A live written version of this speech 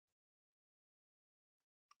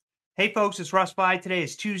Hey folks, it's Russ. Today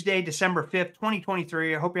is Tuesday, December 5th,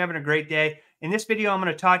 2023. I hope you're having a great day. In this video, I'm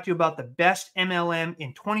going to talk to you about the best MLM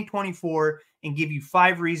in 2024 and give you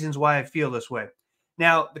 5 reasons why I feel this way.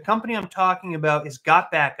 Now, the company I'm talking about is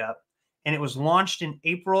Got Backup, and it was launched in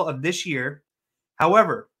April of this year.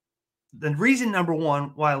 However, the reason number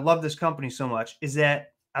one why I love this company so much is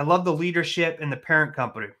that I love the leadership and the parent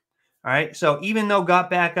company. All right. So even though Got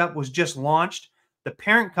Backup was just launched, the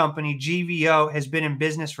parent company, GVO, has been in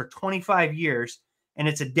business for 25 years and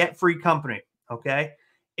it's a debt-free company. Okay.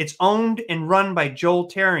 It's owned and run by Joel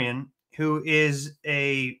Tarian, who is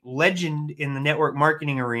a legend in the network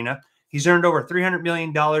marketing arena. He's earned over $300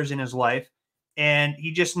 million in his life and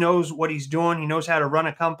he just knows what he's doing. He knows how to run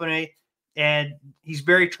a company and he's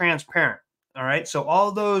very transparent. All right. So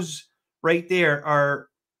all those right there are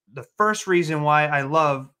the first reason why I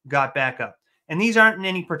love Got Backup. And these aren't in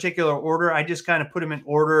any particular order. I just kind of put them in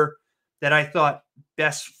order that I thought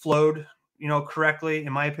best flowed, correctly,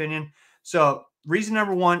 in my opinion. So reason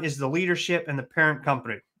number one is the leadership and the parent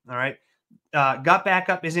company. All right. Got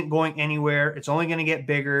Backup isn't going anywhere. It's only going to get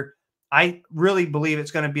bigger. I really believe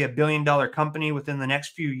it's going to be a $1 billion company within the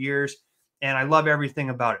next few years. And I love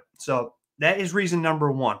everything about it. So that is reason number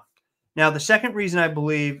one. Now, the second reason I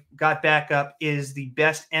believe Got Backup is the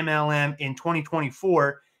best MLM in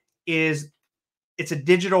 2024 is it's a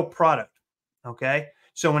digital product. Okay.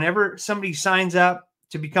 So whenever somebody signs up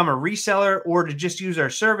to become a reseller or to just use our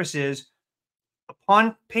services,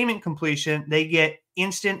 upon payment completion, they get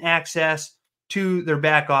instant access to their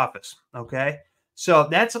back office. Okay. So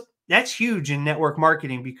that's huge in network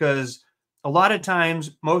marketing because a lot of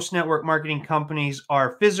times most network marketing companies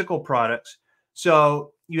are physical products.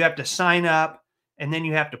 So you have to sign up and then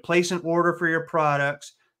you have to place an order for your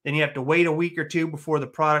products. Then you have to wait a week or two before the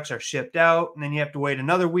products are shipped out. And then you have to wait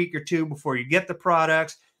another week or two before you get the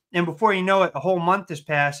products. And before you know it, a whole month has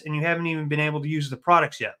passed and you haven't even been able to use the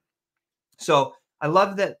products yet. So I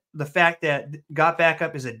love that the fact that Got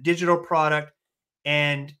Backup is a digital product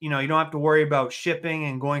and, you don't have to worry about shipping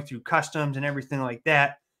and going through customs and everything like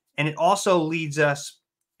that. And it also leads us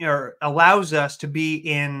or allows us to be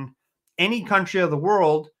in any country of the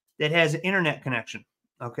world that has an internet connection.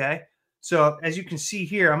 Okay. So as you can see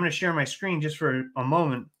here, I'm going to share my screen just for a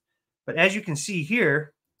moment. But as you can see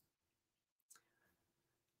here,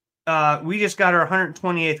 we just got our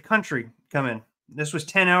 128th country come in. This was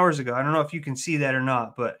 10 hours ago. I don't know if you can see that or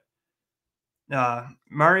not, but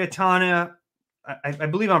Mauritania, I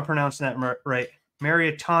believe I'm pronouncing that right.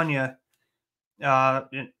 Mauritania,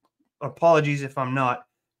 apologies if I'm not,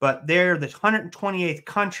 but they're the 128th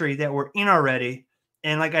country that we're in already.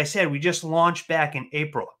 And like I said, we just launched back in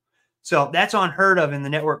April. So that's unheard of in the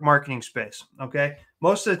network marketing space. Okay.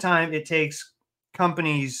 Most of the time it takes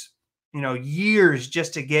companies, years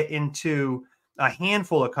just to get into a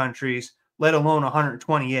handful of countries, let alone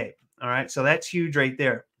 128. All right. So that's huge right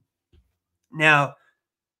there. Now,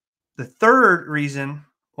 the third reason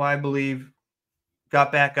why I believe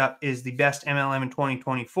Got Backup is the best MLM in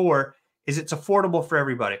 2024 is it's affordable for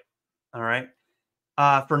everybody. All right.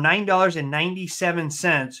 For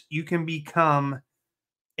 $9.97, you can become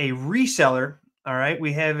a reseller. All right.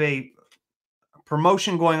 We have a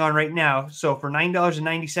promotion going on right now. So for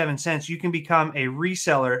 $9.97, you can become a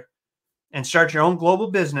reseller and start your own global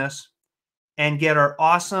business and get our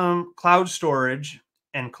awesome cloud storage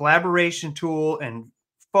and collaboration tool and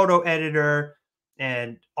photo editor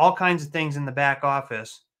and all kinds of things in the back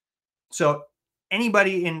office. So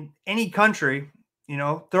anybody in any country,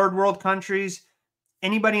 third world countries,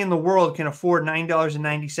 anybody in the world can afford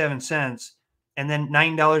 $9.97 and then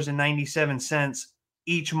 $9.97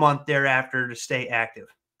 each month thereafter to stay active.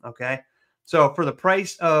 Okay. So for the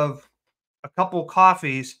price of a couple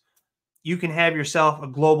coffees, you can have yourself a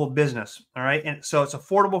global business. All right. And so it's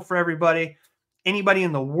affordable for everybody, anybody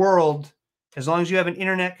in the world, as long as you have an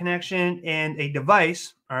internet connection and a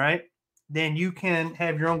device. All right. Then you can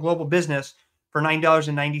have your own global business for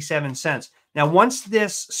 $9.97. Now, once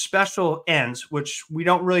this special ends, which we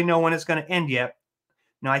don't really know when it's going to end yet.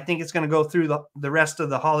 Now, I think it's going to go through the rest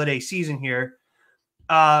of the holiday season here.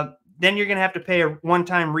 Then you're going to have to pay a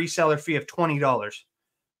one-time reseller fee of $20.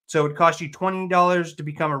 So it would cost you $20 to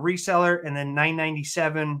become a reseller and then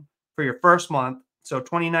 $9.97 for your first month. So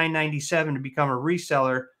 $29.97 to become a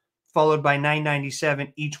reseller, followed by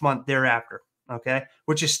 $9.97 each month thereafter. Okay,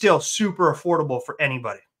 which is still super affordable for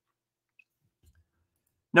anybody.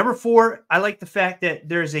 Number 4, I like the fact that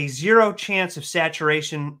there's a 0 chance of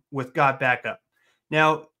saturation with Got Backup.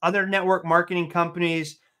 Now, other network marketing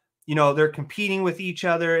companies, they're competing with each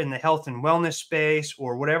other in the health and wellness space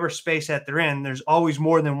or whatever space that they're in. There's always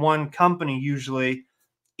more than one company usually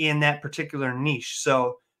in that particular niche.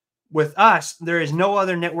 So with us, there is no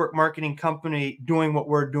other network marketing company doing what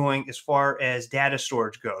we're doing as far as data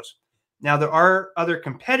storage goes. Now, there are other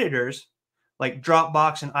competitors like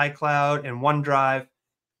Dropbox and iCloud and OneDrive,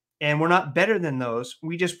 and we're not better than those.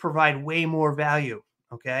 We just provide way more value.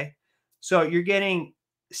 Okay. So you're getting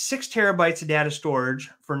 6 terabytes of data storage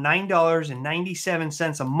for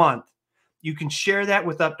 $9.97 a month. You can share that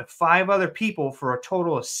with up to 5 other people for a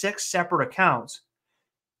total of 6 separate accounts,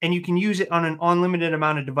 and you can use it on an unlimited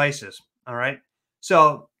amount of devices. All right.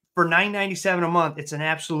 So for $9.97 a month, it's an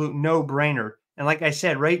absolute no brainer. And like I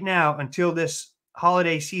said, right now, until this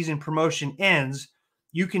holiday season promotion ends,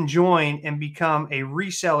 you can join and become a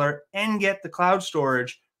reseller and get the cloud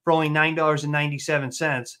storage for only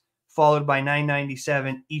 $9.97, followed by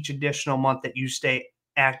 $9.97 each additional month that you stay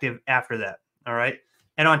active after that. All right.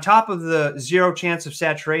 And on top of the 0 chance of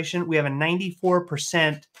saturation, we have a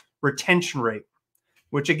 94% retention rate,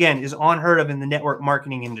 which again is unheard of in the network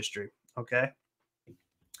marketing industry. Okay.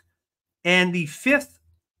 And the 5th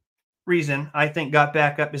reason I think Got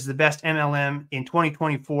Backup is the best MLM in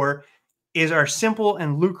 2024 is our simple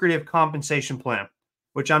and lucrative compensation plan,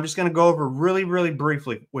 which I'm just going to go over really, really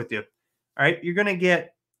briefly with you. All right. You're going to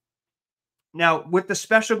get, now with the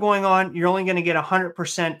special going on, you're only going to get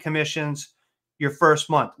 100% commissions your first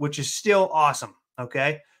month, which is still awesome.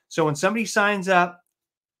 Okay. So when somebody signs up,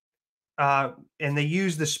 and they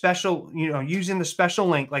use the special, using the special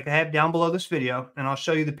link like I have down below this video, and I'll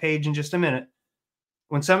show you the page in just a minute.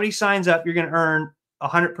 When somebody signs up, you're going to earn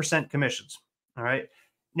 100% commissions. All right.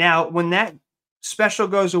 Now, when that special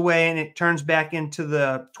goes away and it turns back into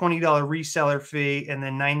the $20 reseller fee and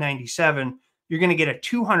then $9.97, you're going to get a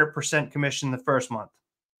 200% commission the first month.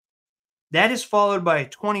 That is followed by a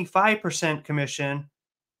 25% commission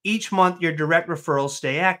each month your direct referrals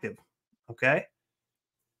stay active. Okay.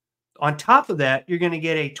 On top of that, you're going to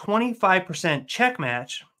get a 25% check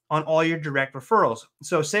match on all your direct referrals.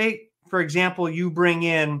 So say, for example, you bring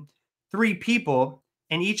in 3 people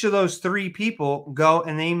and each of those 3 people go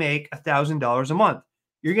and they make $1,000 a month.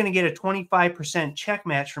 You're going to get a 25% check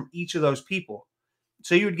match from each of those people.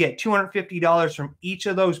 So you would get $250 from each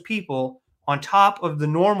of those people on top of the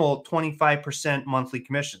normal 25% monthly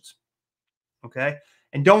commissions. Okay.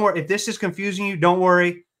 And don't worry, if this is confusing you, don't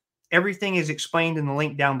worry. Everything is explained in the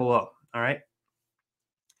link down below. All right.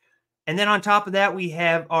 And then on top of that, we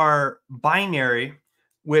have our binary,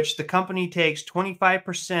 which the company takes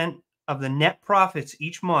 25% of the net profits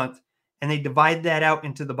each month, and they divide that out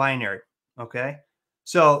into the binary. Okay.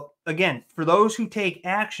 So again, for those who take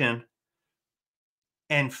action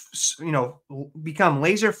and, become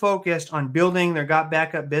laser focused on building their Got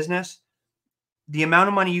Backup business, the amount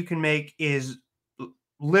of money you can make is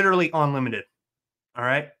literally unlimited. All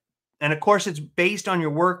right. And of course, it's based on your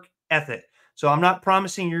work ethic. So I'm not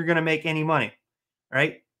promising you're going to make any money,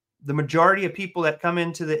 right? The majority of people that come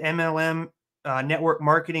into the MLM network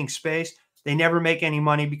marketing space, they never make any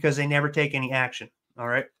money because they never take any action. All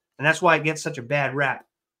right. And that's why it gets such a bad rap.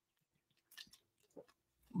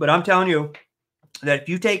 But I'm telling you that if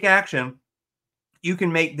you take action, you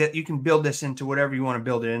can make that, you can build this into whatever you want to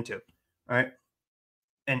build it into. All right.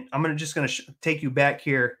 And I'm just going to take you back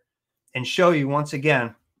here and show you once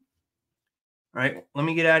again. All right. Let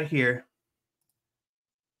me get out of here.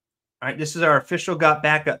 All right. This is our official Got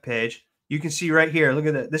Backup page. You can see right here. Look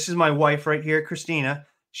at that. This is my wife right here, Christina.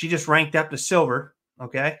 She just ranked up to silver.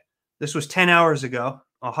 Okay. This was 10 hours ago.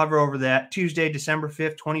 I'll hover over that. Tuesday, December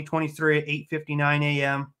 5th, 2023 at 8:59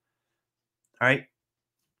 a.m. All right.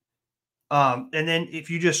 And then if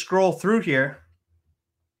you just scroll through here,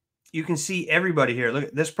 you can see everybody here. Look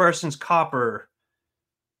at this person's copper.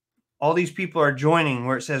 All these people are joining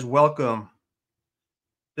where it says welcome.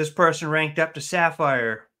 This person ranked up to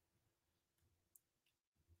sapphire.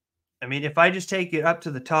 I mean, if I just take it up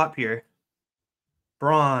to the top here,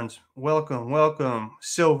 bronze, welcome, welcome,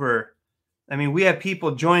 silver. I mean, we have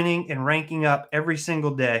people joining and ranking up every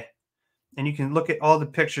single day. And you can look at all the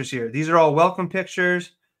pictures here. These are all welcome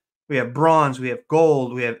pictures. We have bronze, we have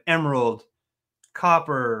gold, we have emerald,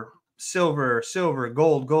 copper, silver, silver,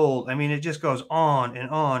 gold, gold. I mean, it just goes on and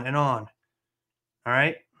on and on. All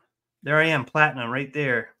right. There I am, platinum right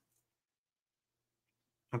there.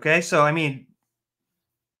 Okay. So, I mean,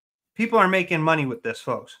 people are making money with this,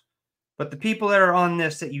 folks. But the people that are on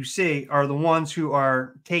this that you see are the ones who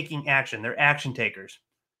are taking action. They're action takers.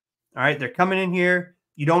 All right. They're coming in here.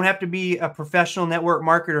 You don't have to be a professional network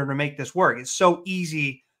marketer to make this work. It's so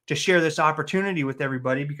easy to share this opportunity with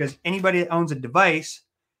everybody because anybody that owns a device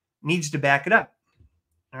needs to back it up.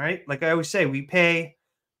 All right. Like I always say, we pay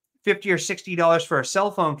 $50 or $60 for a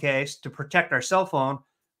cell phone case to protect our cell phone,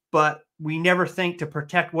 but we never think to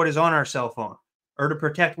protect what is on our cell phone. or to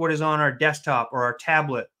protect what is on our desktop or our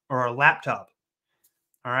tablet or our laptop.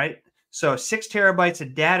 All right. So 6 terabytes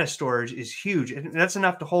of data storage is huge. That's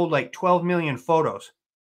enough to hold like 12 million photos.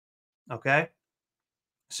 Okay.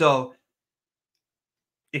 So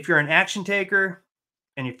if you're an action taker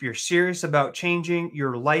and if you're serious about changing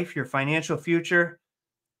your life, your financial future,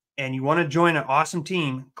 and you want to join an awesome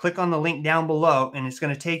team, click on the link down below and it's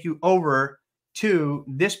going to take you over to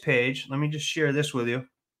this page. Let me just share this with you.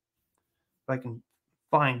 If I can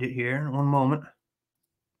find it here in one moment.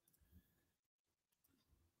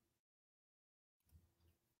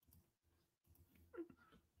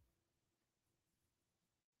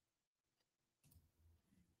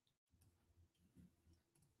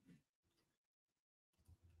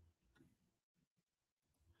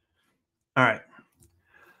 All right.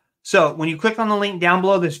 So when you click on the link down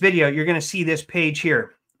below this video, you're going to see this page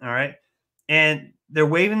here. All right. And they're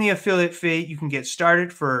waiving the affiliate fee. You can get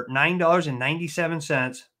started for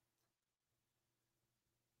 $9.97.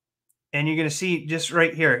 And you're going to see just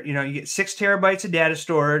right here, you get 6 terabytes of data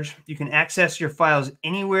storage. You can access your files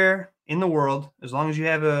anywhere in the world as long as you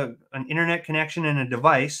have an internet connection and a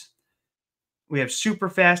device. We have super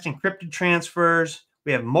fast encrypted transfers.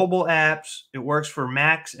 We have mobile apps. It works for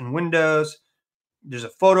Macs and Windows. There's a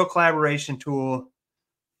photo collaboration tool.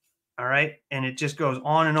 All right. And it just goes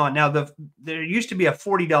on and on. Now, there used to be a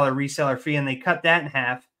 $40 reseller fee, and they cut that in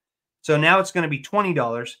half. So now it's going to be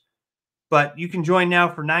 $20. But you can join now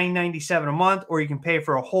for $9.97 a month, or you can pay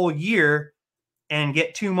for a whole year and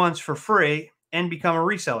get 2 months for free and become a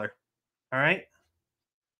reseller. All right.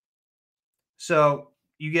 So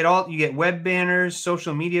you get web banners,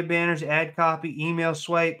 social media banners, ad copy, email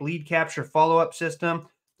swipe, lead capture follow-up system.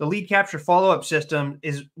 The lead capture follow-up system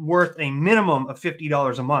is worth a minimum of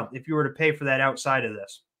 $50 a month if you were to pay for that outside of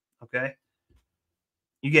this. Okay.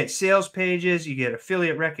 You get sales pages, you get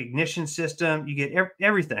affiliate recognition system, you get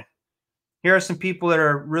everything. Here are some people that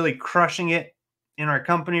are really crushing it in our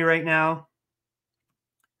company right now.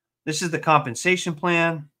 This is the compensation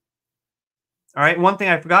plan. All right. One thing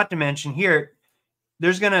I forgot to mention here,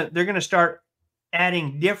 they're going to start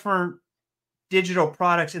adding different digital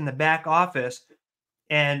products in the back office.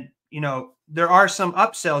 And, there are some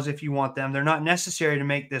upsells if you want them. They're not necessary to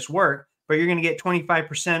make this work, but you're going to get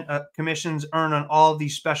 25% of commissions earned on all of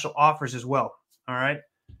these special offers as well. All right.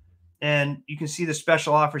 And you can see the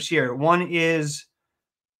special offers here. One is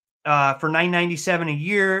for $9.97 a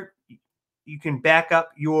year. You can back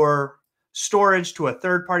up your storage to a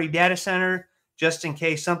third-party data center just in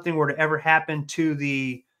case something were to ever happen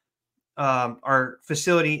to our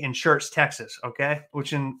facility in Schertz, Texas. Okay,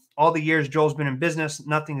 which in all the years Joel's been in business,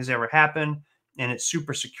 nothing has ever happened, and it's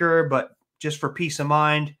super secure. But just for peace of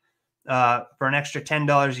mind, for an extra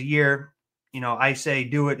 $10 a year, I say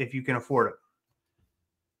do it if you can afford it.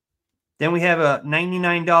 Then we have a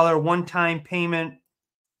 $99 one-time payment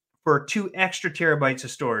for 2 extra terabytes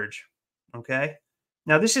of storage. Okay.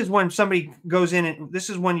 Now this is when somebody goes in, and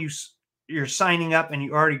this is when you're signing up and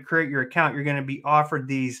you already create your account. You're going to be offered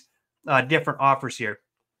these different offers here,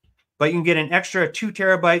 but you can get an extra 2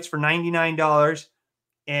 terabytes for $99.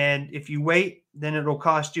 And if you wait, then it'll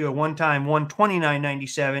cost you a one-time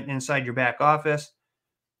 $129.97 inside your back office.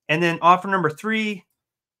 And then offer number 3,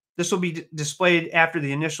 this will be displayed after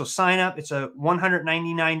the initial sign up. It's a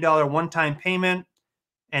 $199 one-time payment,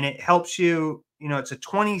 and it helps you. It's a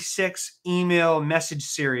 26 email message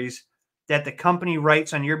series that the company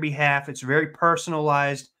writes on your behalf. It's very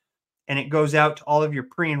personalized, and it goes out to all of your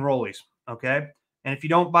pre-enrollees. Okay. And if you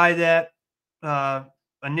don't buy that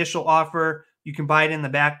initial offer, you can buy it in the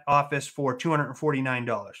back office for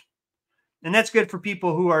 $249. And that's good for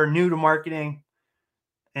people who are new to marketing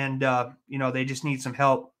and, they just need some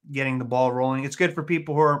help getting the ball rolling. It's good for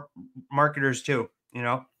people who are marketers too,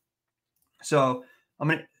 So I'm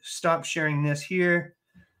going to stop sharing this here.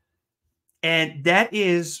 And that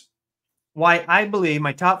is why I believe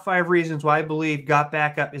my top 5 reasons why I believe Got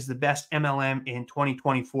Backup is the best MLM in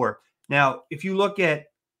 2024. Now, if you look at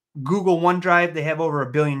Google OneDrive, they have over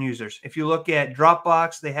 1 billion users. If you look at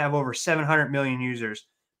Dropbox, they have over 700 million users.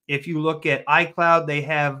 If you look at iCloud, they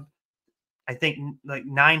have, I think, like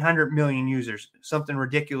 900 million users, something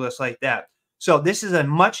ridiculous like that. So this is a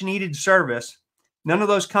much needed service. None of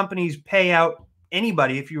those companies pay out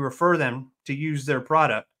anybody if you refer them to use their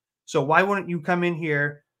product. So why wouldn't you come in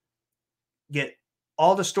here, get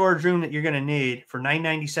all the storage room that you're going to need for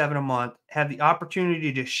 $9.97 a month, have the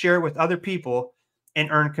opportunity to share it with other people and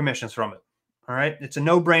earn commissions from it. All right. It's a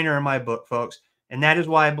no-brainer in my book, folks. And that is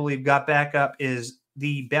why I believe Got Backup is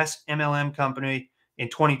the best MLM company in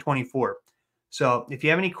 2024. So if you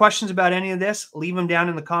have any questions about any of this, leave them down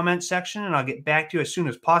in the comments section and I'll get back to you as soon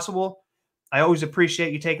as possible. I always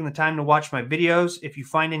appreciate you taking the time to watch my videos. If you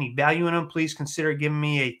find any value in them, please consider giving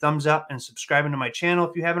me a thumbs up and subscribing to my channel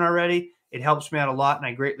if you haven't already. It helps me out a lot, and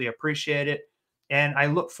I greatly appreciate it. And I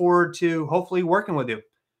look forward to hopefully working with you.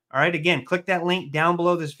 All right, again, click that link down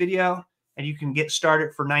below this video, and you can get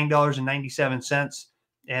started for $9.97.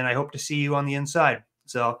 And I hope to see you on the inside.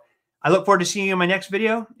 So I look forward to seeing you in my next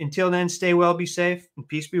video. Until then, stay well, be safe, and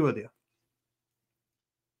peace be with you.